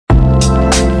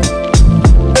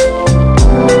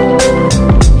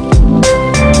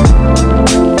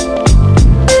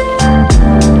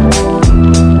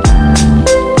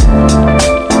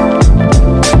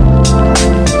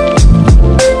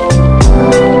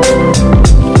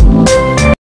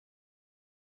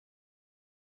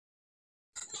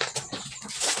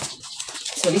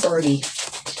are the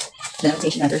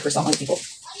notation matter for some other people.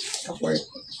 Go for it.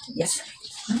 Yes.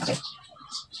 Okay.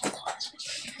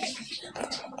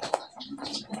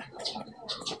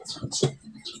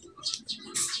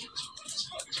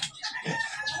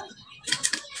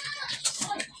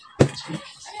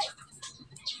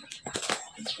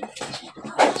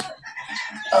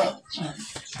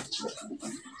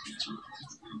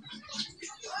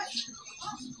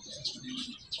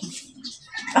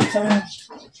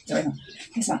 Sorry, no.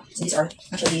 It's not. So these are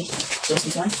actually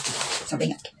these ones.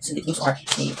 Something. So these are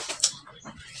the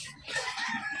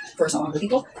for some other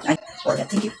people. I forget.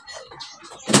 Thank you.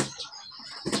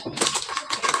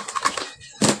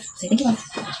 Say thank you, mom.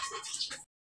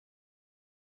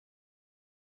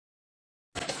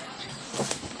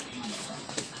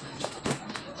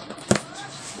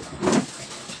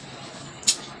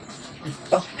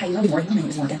 Oh, hi, you know, good morning. My name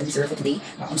is Morgan. The reserve for today.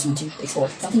 I just want to explore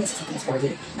something is more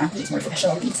good. Nothing is more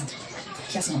professional.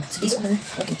 Yes, no. So these are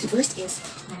okay. So first is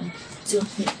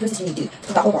first is we need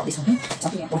to talk about this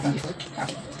something important before.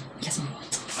 Okay. Yes, no.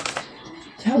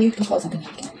 So how do you call something?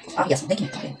 Okay. Ah, yes, thank you.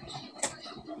 Okay.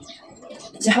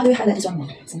 So how do you highlight this one more?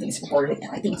 Something is recorded,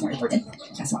 and I think it's more important.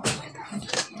 Yes, no.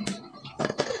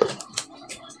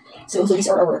 So these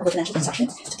are our financial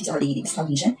transactions. So these are the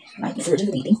installation, right? It's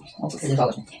original dating, also for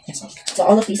development. Yes. So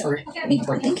all of these are the main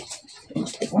important thing.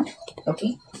 Take one.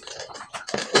 Okay.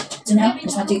 So now I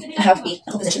just want to have a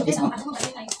composition of this one.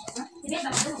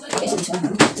 Okay, so this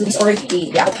one. So these are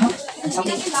the outcome and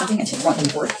something I should want them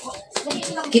before.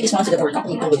 Keep this one so that our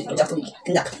company will exactly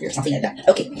conduct or something like that.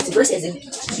 Okay. So first is in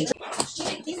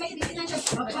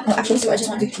actually, so I just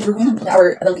want to remove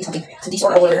our ability something. So these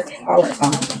are our yes,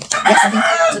 something.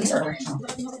 So these are our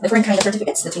different kind of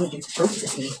certificates that we need to prove.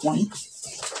 This is a one.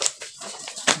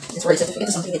 This for a certificate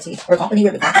is something that's our company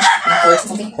will be packaged for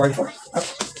something or before.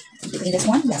 Okay. In this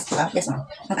one, yes, yes, ma'am.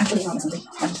 Actually, ma'am, something.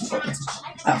 Yes.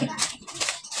 Okay.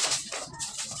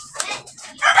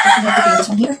 I'm going to bring this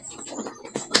one here.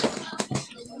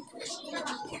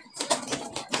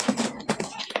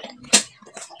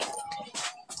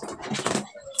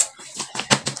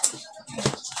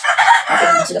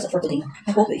 So that's it for today.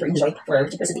 I hope that you enjoyed for our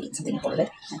presentation something important.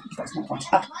 And of course, more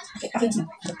fun. Okay, yes, ma'am.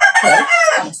 Hello?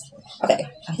 Yes. Okay,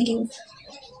 thank you.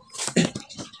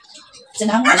 So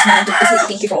now, I just want to say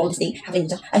thank you for all this day.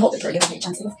 I hope that you're giving me a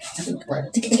chance to something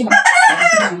important. Thank you,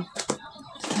 ma'am.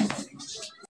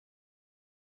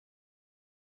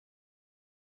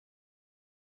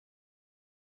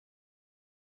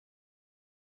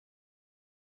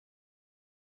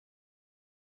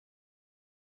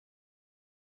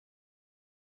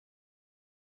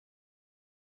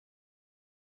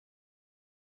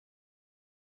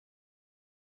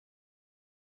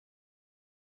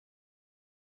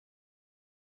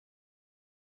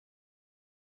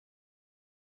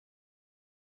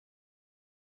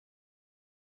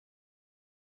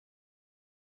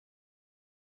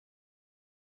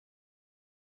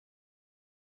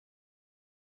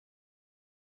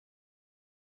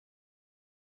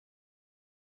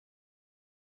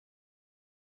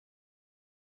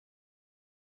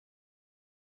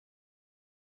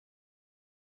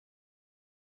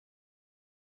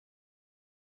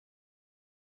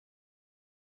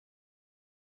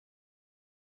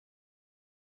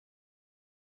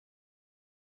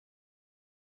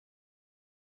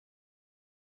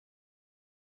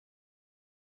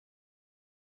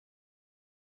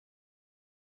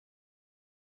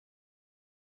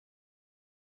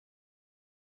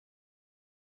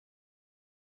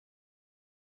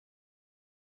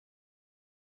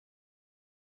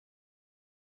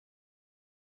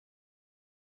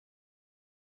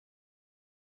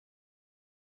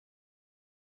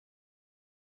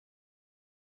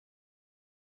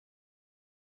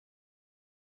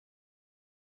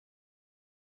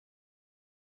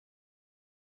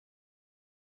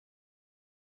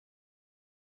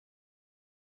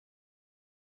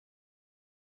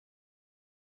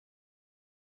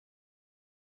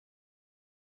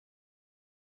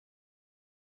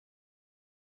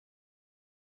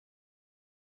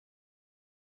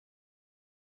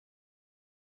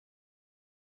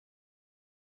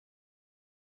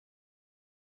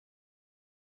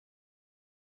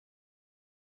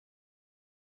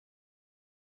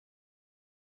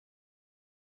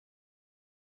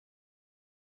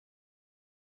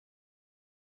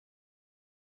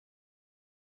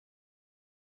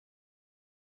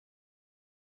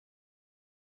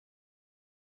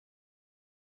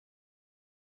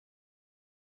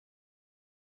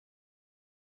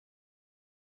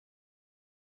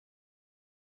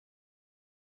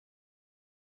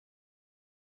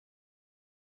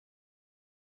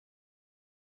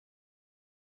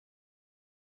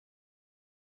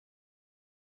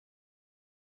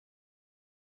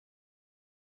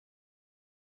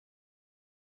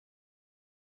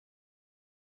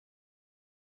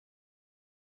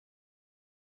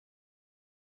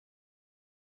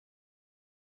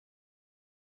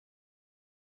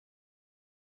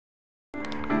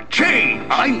 change.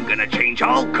 I'm gonna change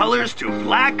all colors to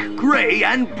black, gray,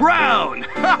 and brown.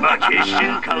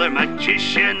 Magician, color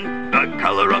magician. The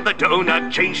color of the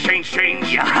donut, change, change, change.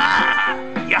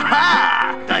 Yaha!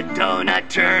 Yaha! The donut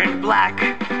turned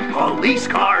black. Police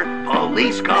car,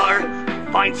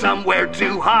 find somewhere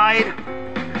to hide.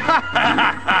 Ha ha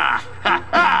ha ha ha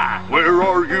ha! Where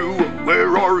are you?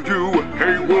 Where are you?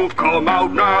 Hey wolf, come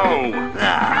out now!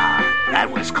 Ah, that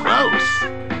was close.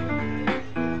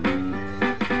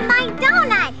 My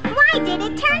donut! Why did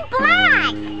it turn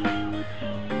black?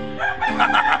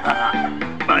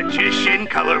 Magician,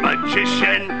 color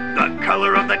magician. The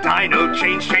color of the dino,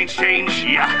 change, change, change.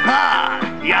 Yaha!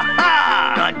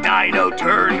 Yaha! The dino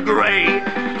turned gray.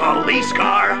 Police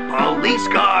car,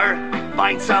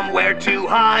 find somewhere to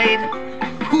hide.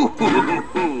 Hoo hoo hoo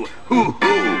hoo hoo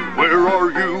hoo. Where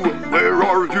are you? Where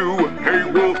are you? Hey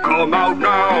wolf, come out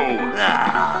now!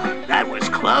 Ah, that was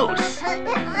close.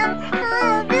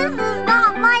 This is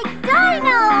not my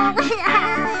dino!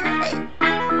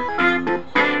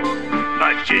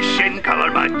 Magician,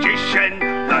 color magician.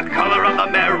 The color of the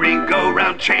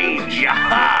merry-go-round, change.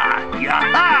 Yaha!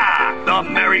 Yaha! The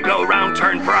merry-go-round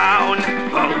turned brown.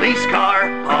 Police car,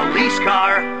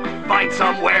 find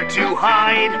somewhere to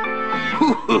hide.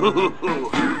 Hoo hoo hoo hoo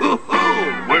hoo hoo.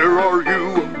 Where are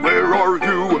you? Where are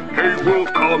you? Hey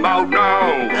wolf, come out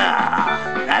now! Ah,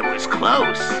 that was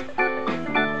close.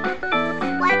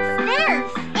 What's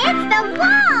this? It's the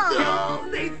wall! Oh,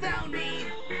 they found me!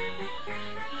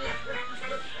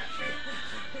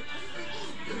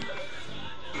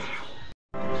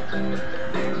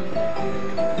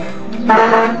 I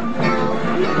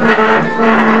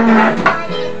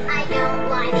don't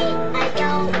want it. I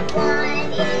don't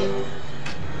want it.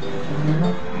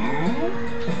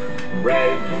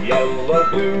 Red, yellow,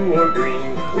 blue, or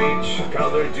green, which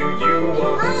color do you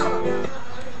want?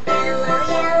 Oh, yellow,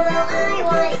 yellow, I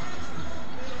want it.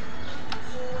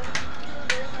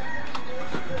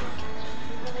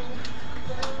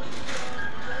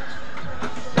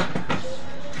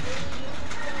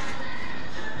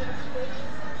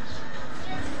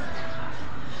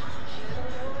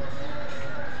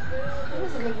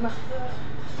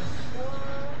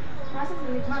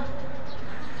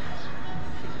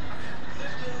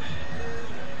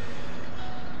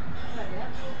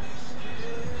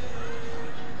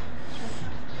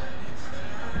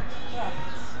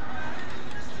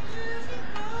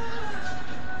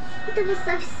 Этого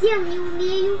совсем не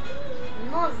умею,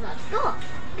 но зато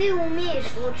ты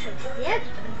умеешь лучше всех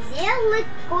делать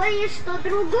кое-что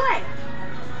другое.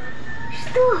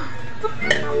 Что?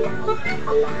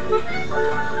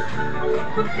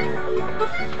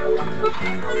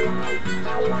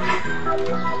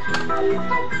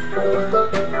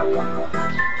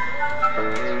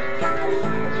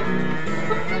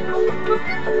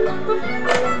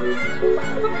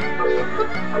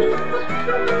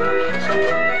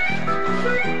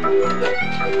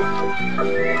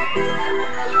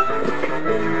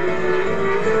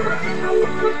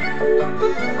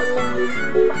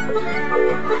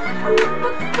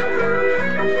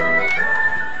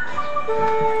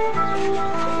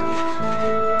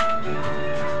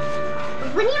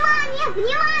 Внимание,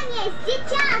 внимание!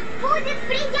 Сейчас будет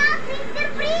приятный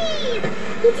сюрприз!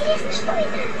 Интересно, что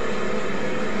это?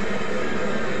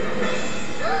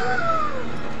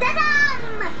 Та-дам!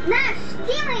 Наш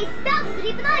Тима испек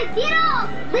грибной пирог!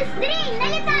 Быстрей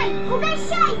налетай!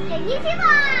 Угощайся! Не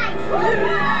зевай!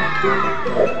 Ура!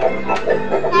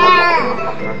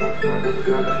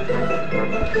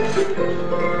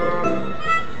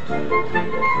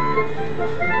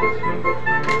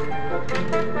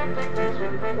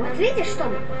 Вот видишь,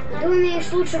 Том, ты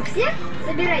умеешь лучше всех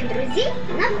собирать друзей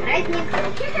на праздник.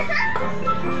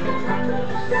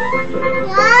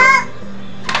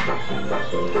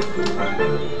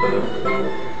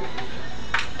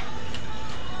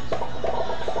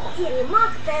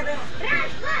 Теремок ТВ. Раз,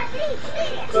 два, три,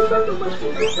 четыре.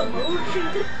 Самый лучший.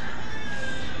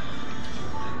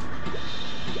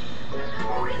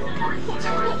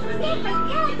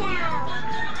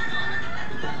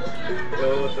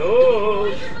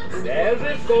 Тут,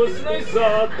 свежий вкусный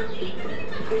сок.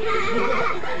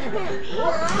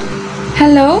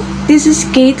 Hello, this is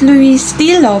Kate Louise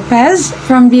T. Lopez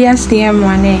from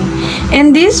BSTM1A.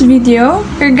 In this video,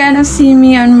 you're gonna see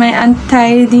me on my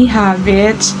Untidy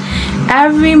Habits.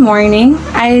 Every morning,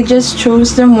 I just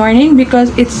chose the morning because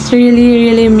it's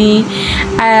really me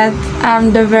at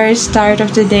the very start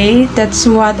of the day. That's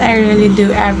what I really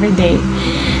do every day.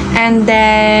 And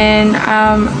then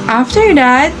after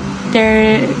that,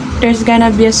 there's gonna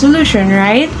be a solution,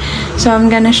 right? So I'm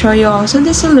gonna show you also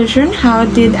the solution. How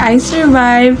did I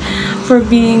survive for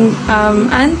being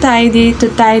untidy, to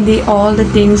tidy all the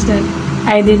things that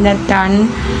I did not done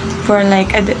for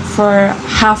like for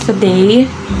half a day,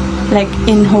 like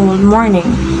in whole morning.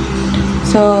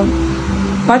 So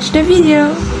watch the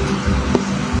video.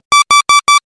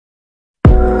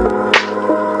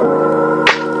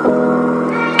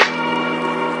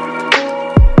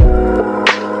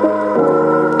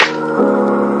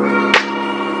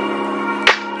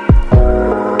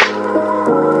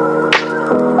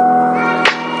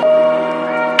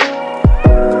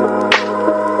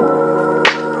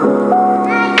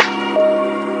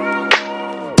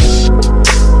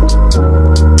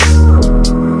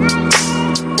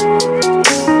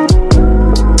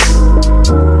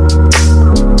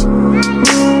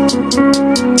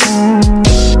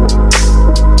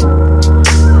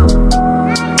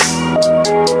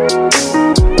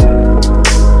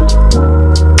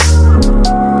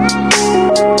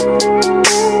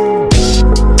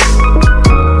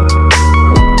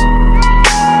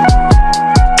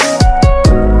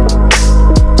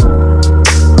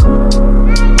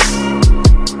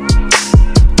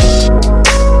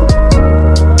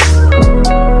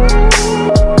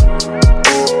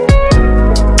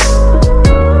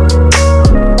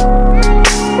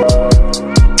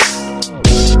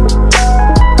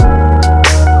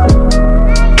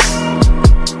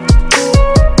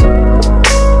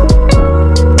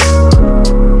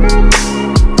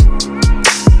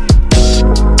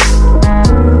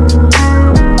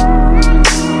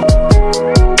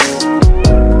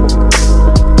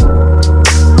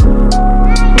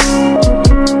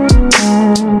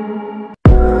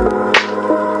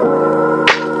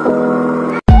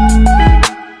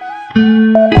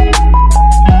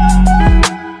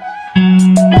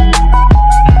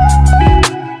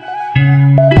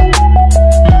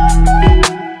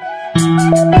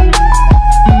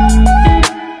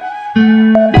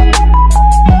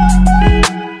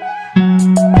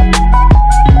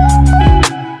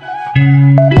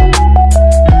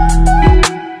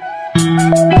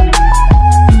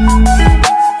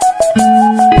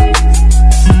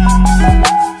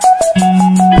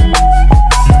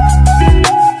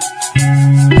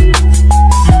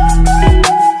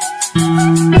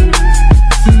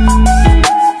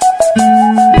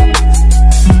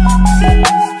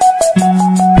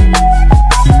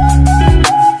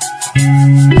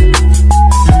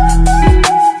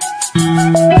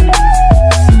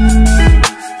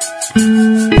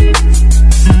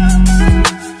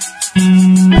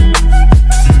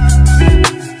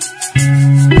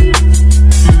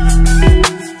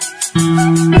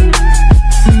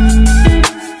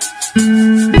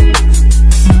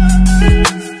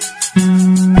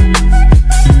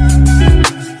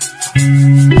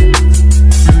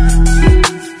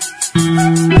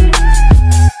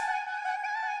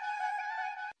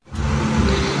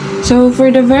 So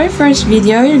for the very first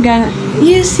video,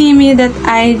 you see me that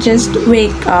I just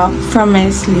wake up from my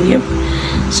sleep.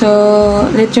 So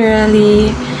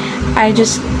literally, I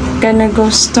just gonna go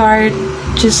start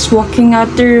just walking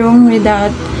out the room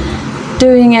without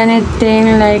doing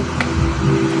anything, like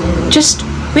just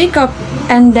wake up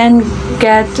and then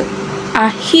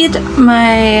heat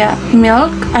my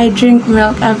milk. I drink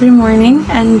milk every morning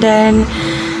and then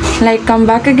like come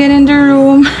back again in the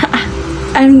room.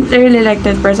 I'm really like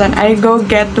that person. I go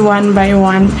get one by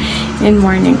one in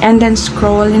morning and then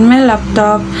scroll in my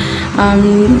laptop,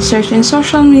 search in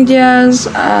social medias,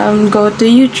 go to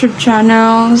YouTube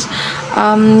channels,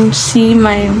 see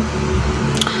my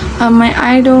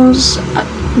idols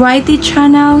YT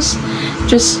channels,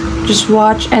 just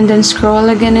watch and then scroll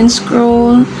again and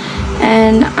scroll.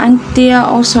 And until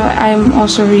also I'm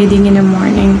also reading in the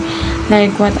morning,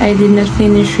 like what I did not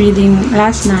finish reading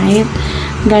last night,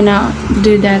 gonna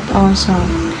do that also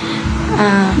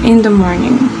in the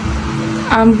morning,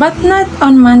 but not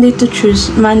on Monday to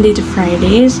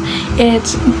Fridays.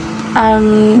 It's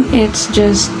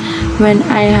just when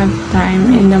I have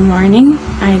time in the morning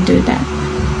I do that.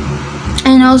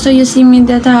 And also you see me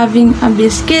that having a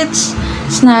biscuits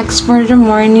snacks for the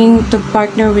morning to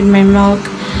partner with my milk.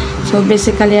 So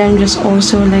basically I'm just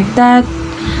also like that,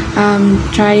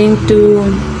 trying to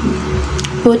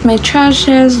put my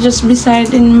trashes just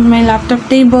beside in my laptop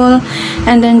table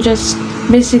and then just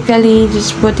basically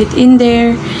just put it in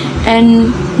there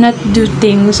and not do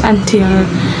things until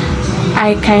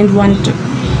I kind want to.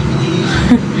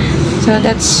 So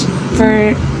that's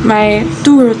for my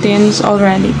 2 routines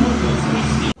already.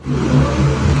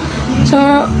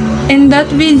 So in that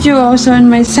video also, in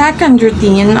my second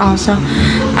routine also,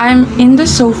 I'm in the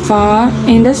sofa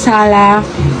in the sala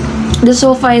the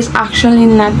sofa is actually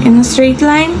not in a straight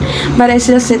line, but I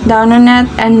still sit down on it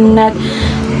and not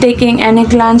taking any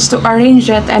glance to arrange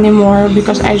it anymore,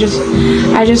 because I just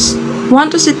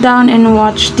want to sit down and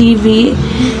watch TV.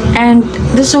 And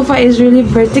the sofa is really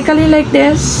vertically like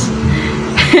this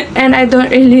and I don't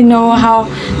really know how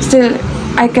still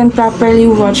I can properly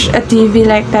watch a TV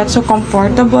like that so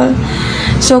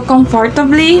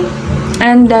comfortably.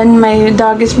 And then my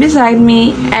dog is beside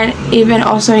me, and even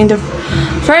also in the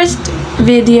first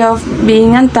video of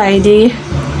being untidy,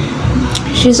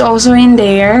 she's also in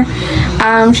there.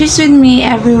 She's with me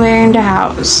everywhere in the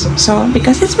house, so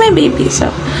because it's my baby,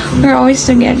 so we're always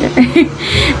together.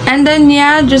 And then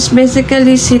yeah, just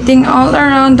basically sitting all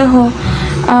around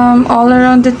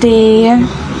the day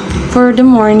for the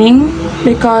morning,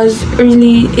 because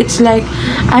really it's like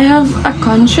I have a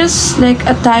conscious, like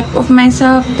a type of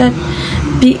myself that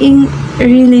being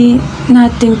really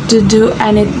nothing to do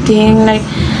anything, like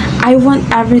I want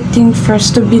everything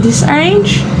first to be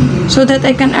disarranged so that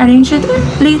I can arrange it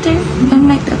later. I'm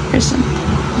like that person.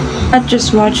 Not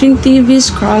just watching TV,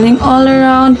 scrolling all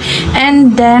around.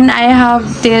 And then I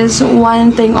have this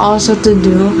one thing also to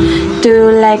do,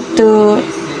 to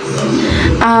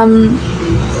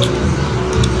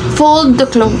fold the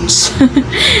clothes.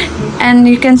 And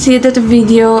you can see that the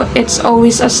video, it's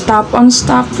always a stop on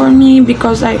stop for me,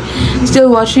 because I still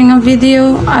watching a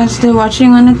video, I'm still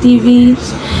watching on a TV.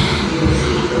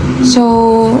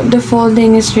 So the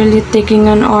folding is really taking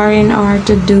an hour and hour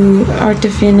to do or to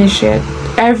finish it,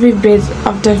 every bit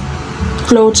of the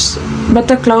clothes. But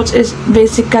the clothes is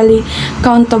basically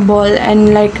countable,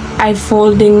 and like I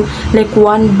folding like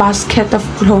one basket of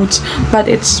clothes, but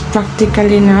it's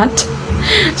practically not.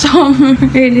 So I'm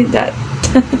really that.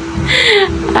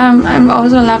 I'm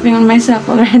also laughing on myself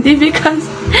already because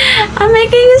I'm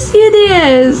making you see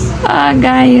this,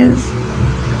 guys.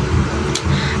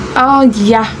 Oh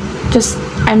yeah,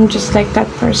 I'm just like that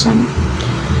person.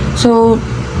 So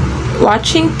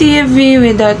watching TV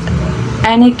without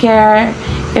any care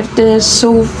if the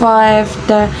sofa, if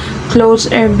the clothes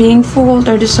are being folded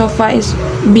or the sofa is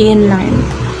being lined.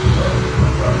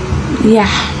 Yeah,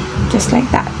 just like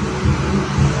that.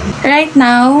 Right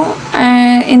now,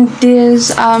 in this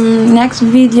next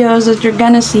videos that you're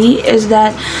gonna see, is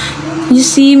that you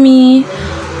see me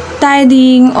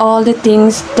tidying all the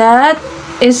things that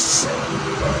is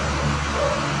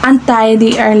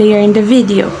untidy earlier in the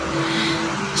video.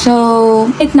 So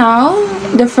right now,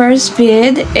 the first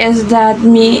vid is that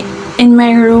me in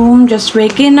my room, just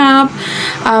waking up,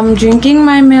 drinking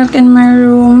my milk in my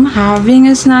room, having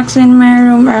a snacks in my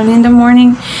room early in the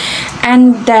morning.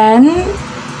 And then,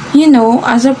 you know,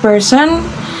 as a person,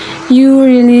 you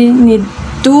really need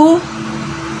to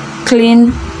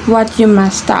clean what you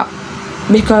messed up,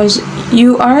 because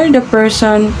you are the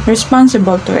person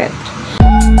responsible to it.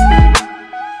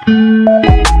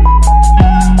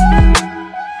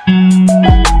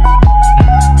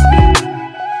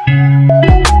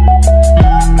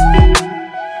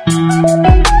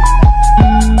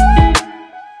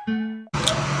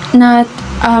 Not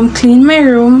clean my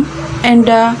room and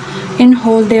in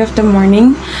whole day of the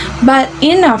morning, but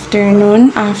in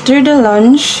afternoon after the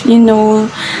lunch, you know,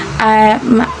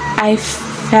 I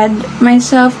fed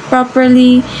myself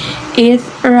properly, eat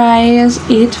rice,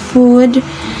 eat food.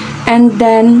 And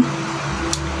then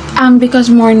because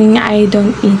morning I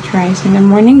don't eat rice in the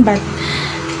morning, but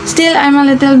still I'm a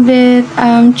little bit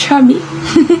chubby.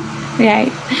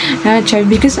 Right, chubby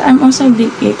because I'm also a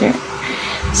big eater.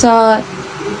 So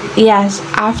yes,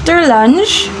 after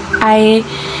lunch I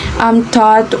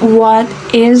thought what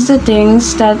is the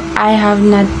things that I have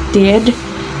not did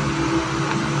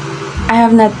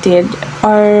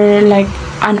or like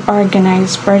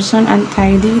unorganized person,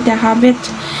 untidy the habit.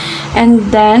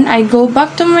 And then I go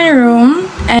back to my room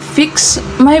and fix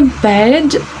my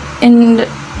bed in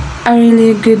a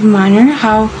really good manner.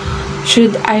 How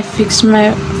should I fix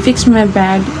my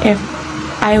bed if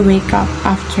I wake up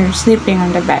after sleeping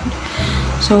on the bed?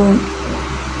 So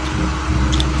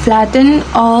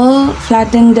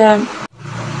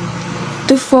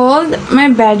to fold my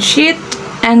bed sheet,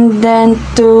 and then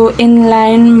to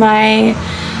inline my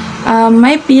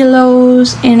my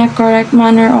pillows in a correct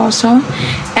manner also.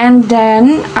 And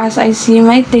then as I see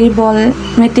my table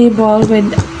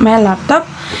with my laptop,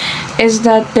 is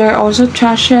that there are also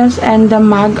trashes, and the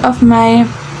mug of my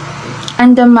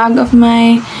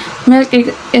milk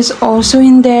is also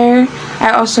in there.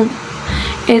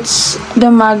 The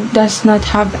mug does not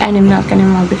have any milk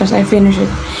anymore because I finished it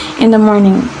in the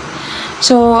morning.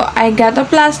 So I got a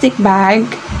plastic bag,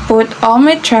 put all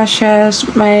my trashes,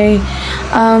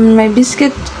 my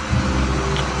biscuit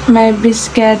my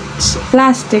biscuits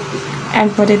plastic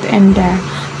and put it in the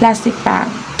plastic bag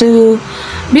to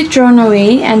be thrown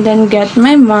away, and then get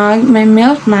my mug, my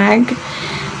milk mug,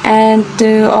 and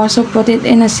to also put it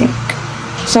in a sink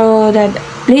so that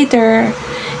later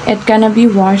it gonna be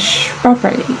washed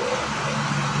properly.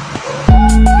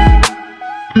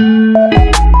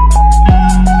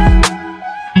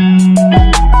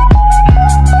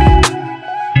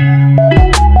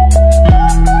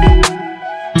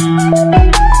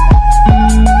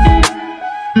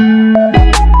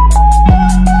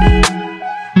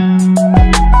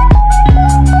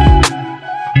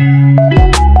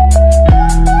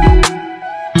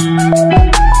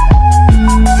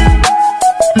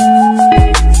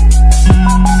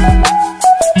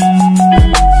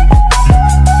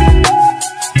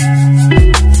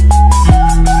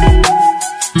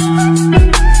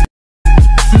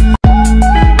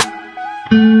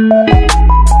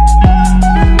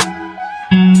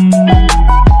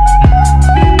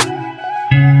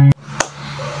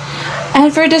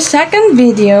 And for the second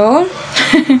video,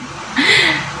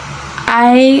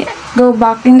 I go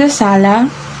back in the sala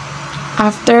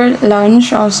after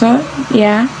lunch also,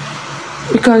 yeah,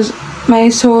 because my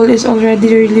soul is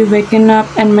already really waking up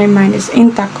and my mind is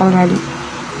intact already.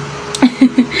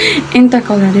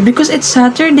 Intact already because it's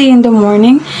Saturday in the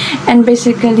morning, and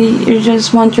basically you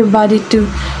just want your body to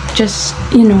just,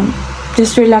 you know,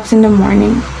 just relax in the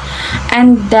morning.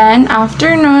 And then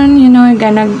afternoon, you know, you're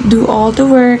gonna do all the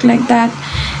work like that.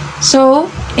 So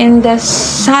in the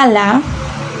sala,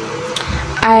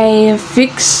 I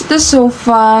fix the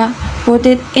sofa, put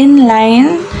it in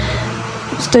line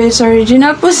to its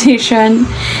original position,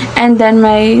 and then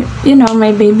my, you know,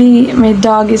 my baby, my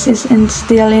dog is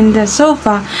still in the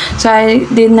sofa, so I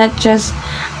did not just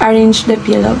arrange the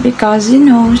pillow because, you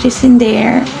know, she's in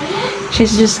there,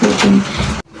 she's just sleeping.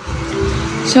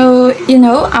 So, you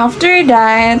know, after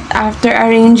that, after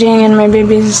arranging and my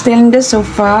baby is still in the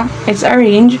sofa, it's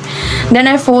arranged, then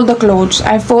I fold the clothes.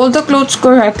 I fold the clothes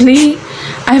correctly.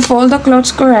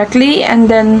 And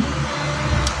then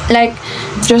like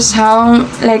just how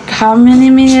many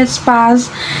minutes pass,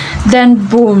 then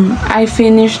boom, I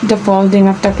finished the folding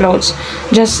of the clothes.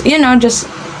 Just, you know, just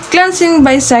glancing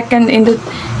by second in the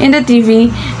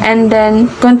TV, and then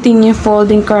continue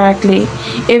folding correctly.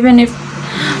 Even if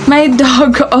my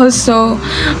dog also,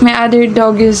 my other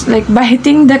dog is like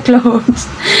biting the clothes,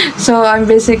 so I'm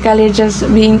basically just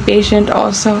being patient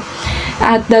also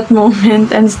at that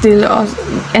moment, and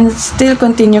still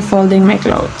continue folding my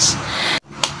clothes.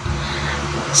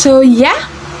 So yeah,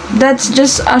 that's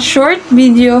just a short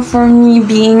video for me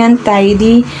being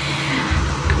untidy.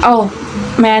 Oh,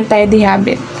 my untidy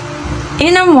habit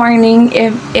in the morning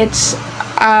if it's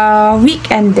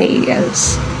weekend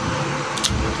days.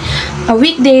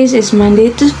 Weekdays is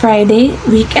Monday to Friday,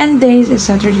 weekend days is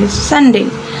Saturday to Sunday.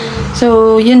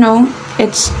 So, you know,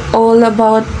 it's all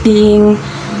about being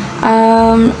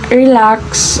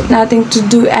relaxed, nothing to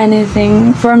do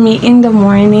anything for me in the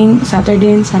morning,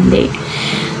 Saturday and Sunday.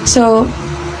 So,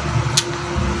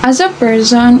 as a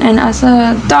person and as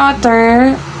a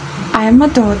daughter, I am a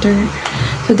daughter,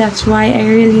 so that's why I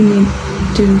really need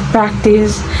to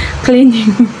practice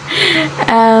cleaning,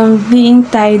 being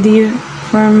tidy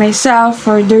for myself,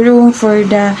 for the room, for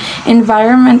the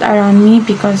environment around me,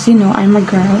 because, you know, I'm a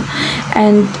girl,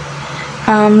 and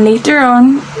later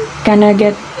on gonna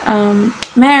get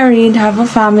married, have a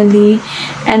family,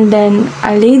 and then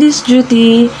a lady's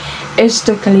duty is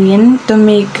to clean, to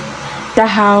make the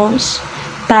house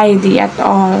tidy at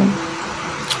all.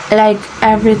 Like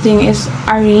everything is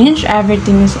arranged,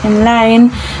 everything is in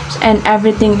line, and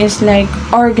everything is like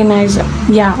organized,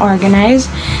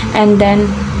 and then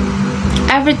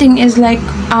everything is like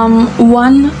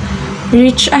one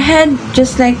reach ahead,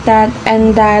 just like that,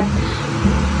 and that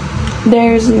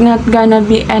there's not gonna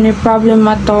be any problem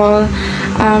at all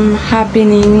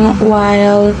happening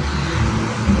while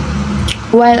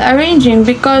arranging,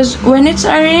 because when it's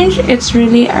arranged, it's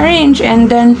really arranged, and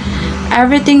then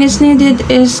everything is needed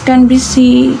can be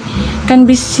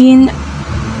seen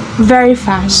very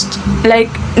fast, like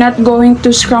not going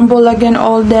to scramble again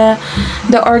all the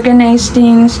organized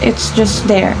things. It's just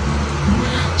there.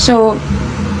 So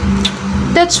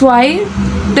that's why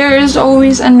there is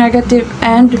always a negative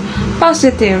and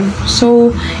positive.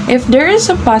 So if there is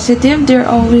a positive, there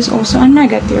always also a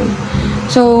negative.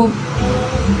 So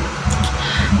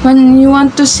when you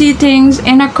want to see things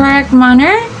in a correct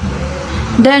manner,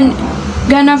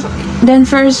 then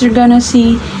first you're gonna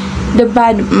see the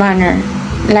bad manner,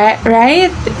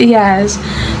 right? Yes.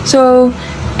 So,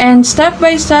 and step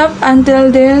by step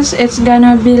until this, it's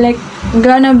gonna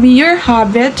be your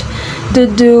habit to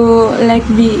do like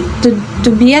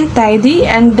to be untidy,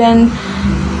 and then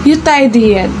you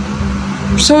tidy it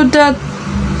so that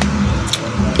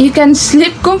you can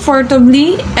sleep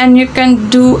comfortably and you can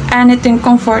do anything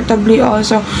comfortably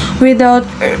also, without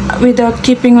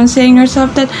keeping on saying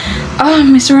yourself that, oh,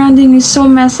 my surrounding is so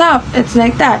messed up. It's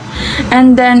like that.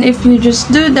 And then if you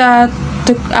just do that,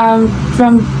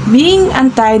 from being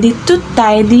untidy to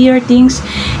tidy your things,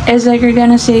 is like you're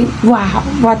gonna say, wow,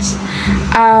 what's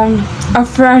a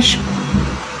fresh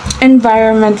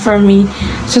environment for me,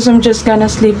 so I'm just gonna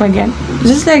sleep again,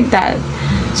 just like that.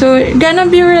 So you're gonna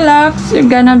be relaxed, you're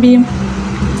gonna be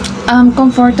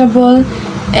comfortable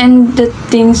in the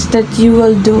things that you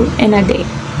will do in a day.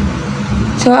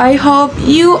 So I hope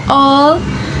you all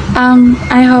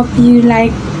I hope you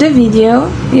like the video,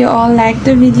 you all like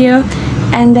the video,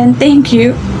 and then thank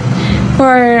you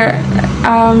for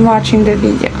watching the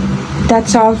video.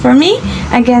 That's all for me.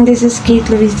 Again, this is Kate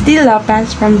Louise D.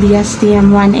 Lopez from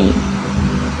BSTM 1A.